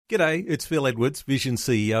G'day, it's Phil Edwards, Vision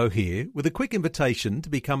CEO here, with a quick invitation to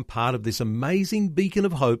become part of this amazing beacon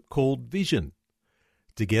of hope called Vision.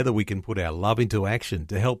 Together we can put our love into action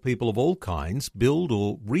to help people of all kinds build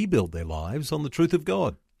or rebuild their lives on the truth of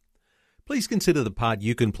God. Please consider the part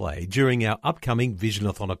you can play during our upcoming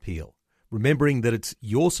Visionathon appeal, remembering that it's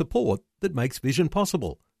your support that makes Vision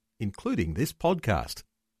possible, including this podcast.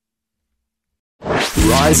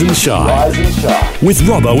 Rise and Shine with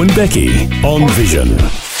Robbo and Becky on Vision.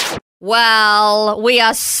 Well, we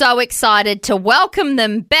are so excited to welcome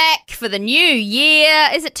them back for the new year.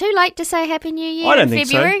 Is it too late to say Happy New Year I don't in think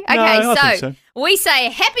February? so. No, Okay, I think so. We say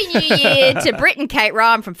Happy New Year to Brett and Kate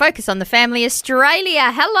Rowan from Focus on the Family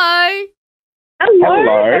Australia. Hello.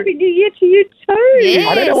 Hello. Happy New Year to you too. Yes.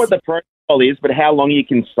 I don't know what the protocol is, but how long you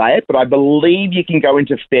can say it, but I believe you can go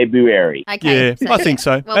into February. Okay, Yeah, I think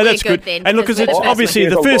so. Well, And we're that's good. then, And look, because it's we're the first obviously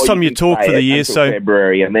one. the first time you talk for the year, until so...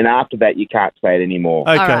 February, and then after that you can't say it anymore.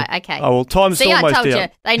 Okay. All right, okay. Oh, well, time's See, I almost told out.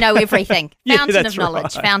 you, they know everything. Yeah, Fountain that's of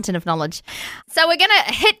knowledge, right. fountain of knowledge. So we're going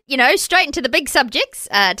to hit, straight into the big subjects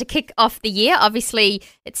to kick off the year. Obviously,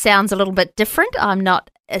 it sounds a little bit different. I'm not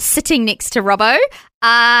sitting next to Robbo,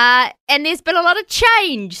 and there's been a lot of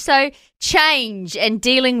change. So change and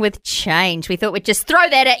dealing with change. We thought we'd just throw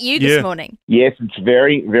that at you this morning. Yes, it's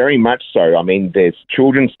very, very much so. I mean, there's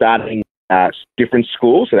children starting different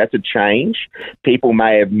schools, so that's a change. People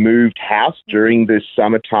may have moved house during this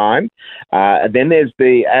summertime. Then there's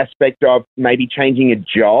the aspect of maybe changing a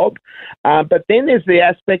job. But then there's the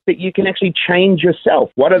aspect that you can actually change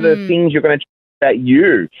yourself. What are the things you're going to change about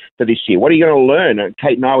you for this year? What are you going to learn?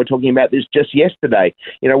 Kate and I were talking about this just yesterday.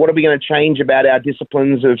 What are we going to change about our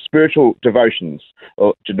disciplines of spiritual devotions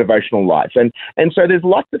or to devotional life? And so there's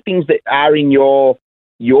lots of things that are in your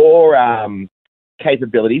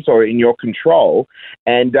capabilities or in your control.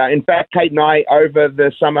 And in fact, Kate and I, over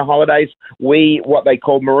the summer holidays, what they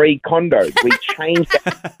call Marie Kondoed. We changed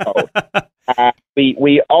that.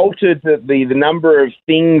 We altered the number of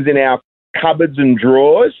things in our cupboards and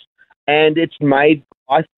drawers, and it's made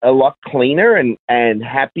life a lot cleaner and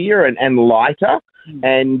happier and lighter.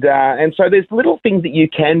 And so there's little things that you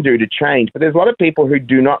can do to change, but there's a lot of people who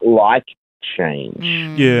do not like change.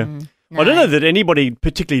 Yeah. No. I don't know that anybody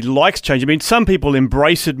particularly likes change. I mean, some people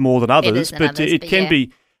embrace it more than others, but it can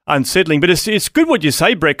be unsettling. But it's good what you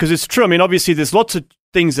say, Brett, because it's true. I mean, obviously there's lots of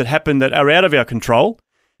things that happen that are out of our control,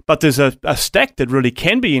 but there's a stack that really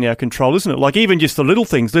can be in our control, isn't it? Like even just the little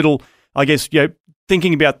things,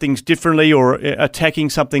 thinking about things differently or attacking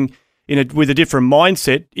something with a different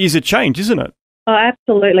mindset is a change, isn't it? Oh,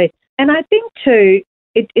 absolutely. And I think too,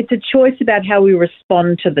 it's a choice about how we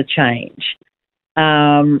respond to the change.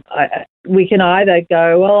 We can either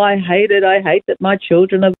go, well, I hate it. I hate that my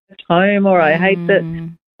children are at home, or I hate that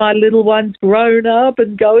my little one's grown up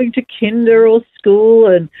and going to kinder or school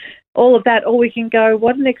and all of that. Or we can go,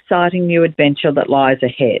 what an exciting new adventure that lies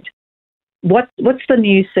ahead. What's the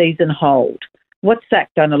new season hold? What's that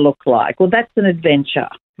going to look like? Well, that's an adventure.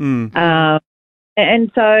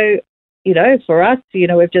 And so, for us,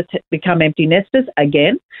 we've just become empty nesters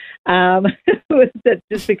again,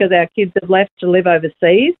 just because our kids have left to live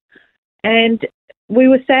overseas. And we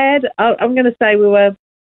were sad. I'm going to say we were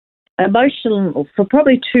emotional for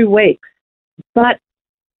probably 2 weeks, but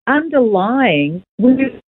underlying, we were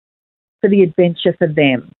for the adventure for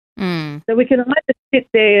them. So we can either sit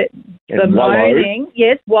there bemoaning,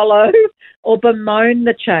 wallow, or bemoan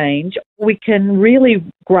the change. We can really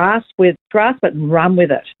grasp it and run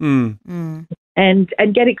with it, and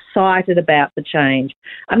get excited about the change.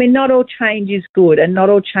 I mean, not all change is good, and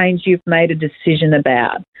not all change you've made a decision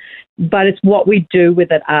about, but it's what we do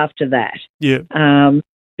with it after that. Yeah.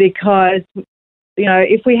 Because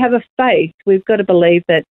if we have a faith, we've got to believe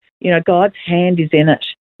that God's hand is in it.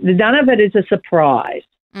 None of it is a surprise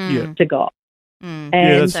to God. And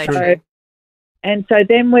that's true. And so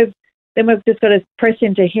then we've just got to press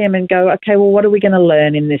into Him and go, okay, well, what are we going to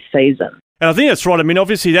learn in this season? And I think that's right. I mean,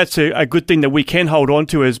 obviously that's a good thing that we can hold on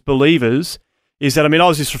to as believers is that, I mean, I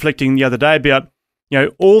was just reflecting the other day about,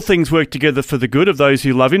 all things work together for the good of those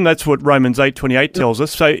who love Him. That's what Romans 8:28 tells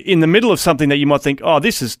us. So in the middle of something that you might think, oh,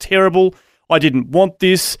 this is terrible, I didn't want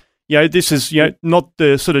this, this is, not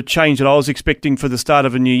the sort of change that I was expecting for the start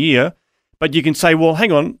of a new year. But you can say, well,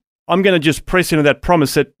 hang on, I'm going to just press into that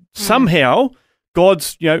promise that somehow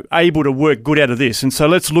God's, able to work good out of this. And so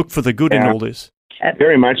let's look for the good in all this.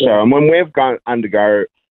 Very much so. And when we've gone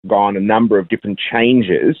a number of different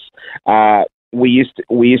changes, we used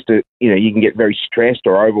to, you can get very stressed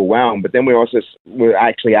or overwhelmed, but then we're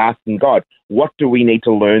actually asking God, what do we need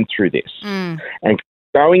to learn through this? And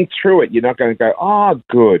going through it, you're not going to go, oh,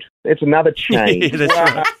 good, it's another change. That's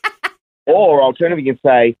right. Or alternatively, you can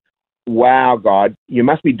say, wow, God, you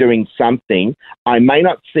must be doing something. I may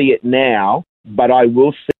not see it now, but I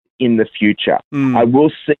will see it in the future. I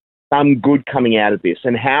will see some good coming out of this,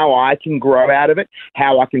 and how I can grow out of it,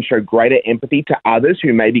 how I can show greater empathy to others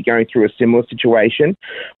who may be going through a similar situation.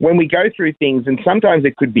 When we go through things, and sometimes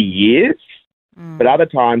it could be years, but other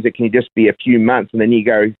times it can just be a few months, and then you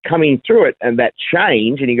go coming through it and that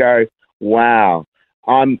change, and you go, wow,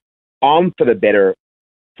 I'm for the better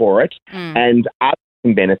for it, and others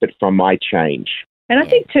can benefit from my change. And I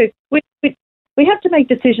think too, we have to make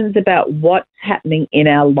decisions about what's happening in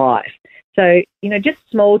our life. So, just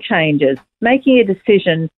small changes, making a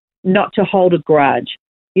decision not to hold a grudge,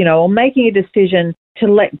 or making a decision to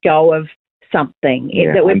let go of something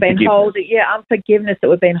that we've been holding. Unforgiveness that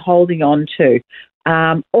we've been holding on to.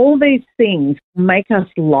 All these things make us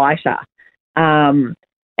lighter.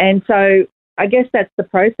 And so I guess that's the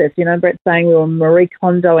process. Brett saying we were Marie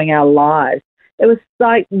Kondoing our lives. It was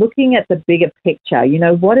like looking at the bigger picture.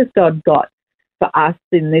 What has God got for us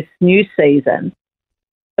in this new season?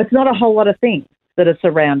 It's not a whole lot of things that are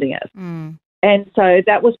surrounding us. And so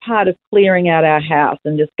that was part of clearing out our house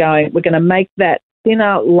and just going, we're going to make that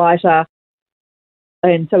thinner, lighter,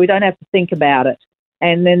 and so we don't have to think about it.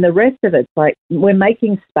 And then the rest of it's like we're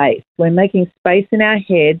making space. We're making space in our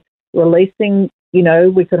heads, releasing,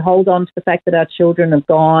 we could hold on to the fact that our children have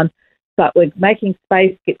gone, but we're making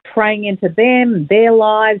space, praying into them, their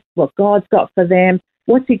lives, what God's got for them,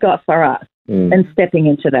 what's he got for us, and stepping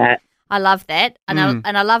into that. I love that. And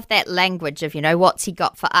I love that language of, what's he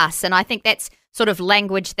got for us. And I think that's sort of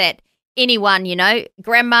language that anyone,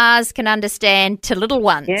 grandmas can understand to little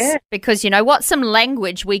ones. Yeah. Because, what's some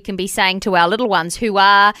language we can be saying to our little ones who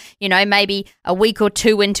are, maybe a week or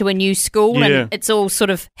two into a new school and it's all sort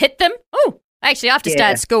of hit them. Oh, actually, I have to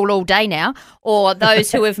start school all day now. Or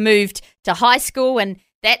those who have moved to high school and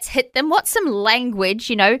that's hit them. What's some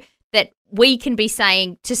language, that we can be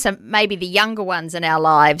saying to some maybe the younger ones in our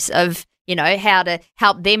lives of, how to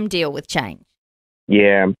help them deal with change?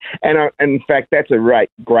 Yeah, and in fact, that's a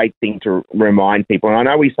great thing to remind people. And I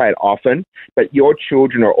know we say it often, but your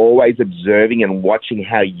children are always observing and watching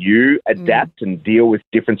how you adapt and deal with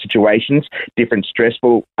different situations, different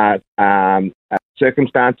stressful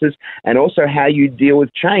circumstances, and also how you deal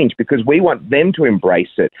with change, because we want them to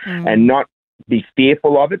embrace it and not be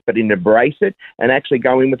fearful of it, but embrace it and actually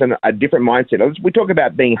go in with a different mindset. We talk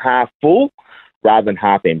about being half full rather than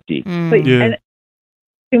half empty.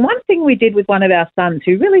 And one thing we did with one of our sons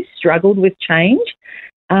who really struggled with change,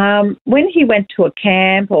 when he went to a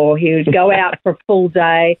camp or he would go out for a full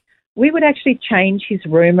day, we would actually change his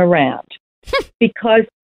room around because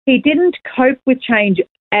he didn't cope with change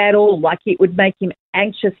at all. Like, it would make him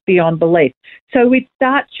anxious beyond belief. So we'd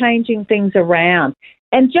start changing things around.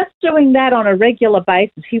 And just doing that on a regular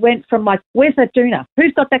basis, he went from like, where's that doona?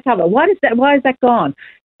 Who's got that cover? Why is that gone?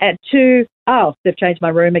 To, they've changed my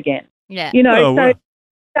room again. Yeah. So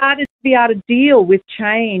started to be able to deal with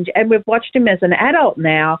change. And we've watched him as an adult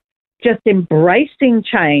now just embracing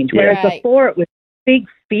change, whereas before it was big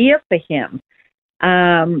fear for him.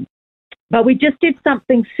 But we just did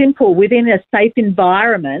something simple within a safe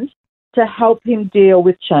environment to help him deal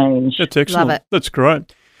with change. That's excellent. Love it. That's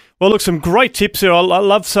great. Well, look, some great tips here. I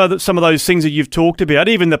love some of those things that you've talked about,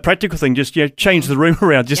 even the practical thing, just change the room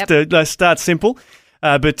around, just to start simple.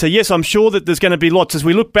 But yes, I'm sure that there's going to be lots. As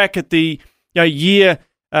we look back at the year,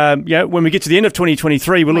 when we get to the end of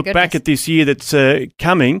 2023, we'll look back at this year that's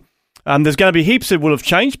coming. There's going to be heaps that will have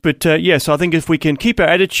changed. But yes, I think if we can keep our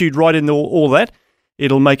attitude right in all that,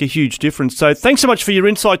 it'll make a huge difference. So thanks so much for your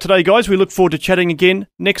insight today, guys. We look forward to chatting again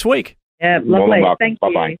next week. Yeah, lovely. Thank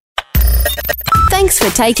you. Bye-bye. Thanks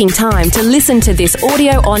for taking time to listen to this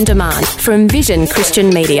audio on demand from Vision Christian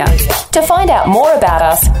Media. To find out more about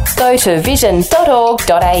us, go to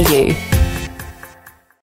vision.org.au.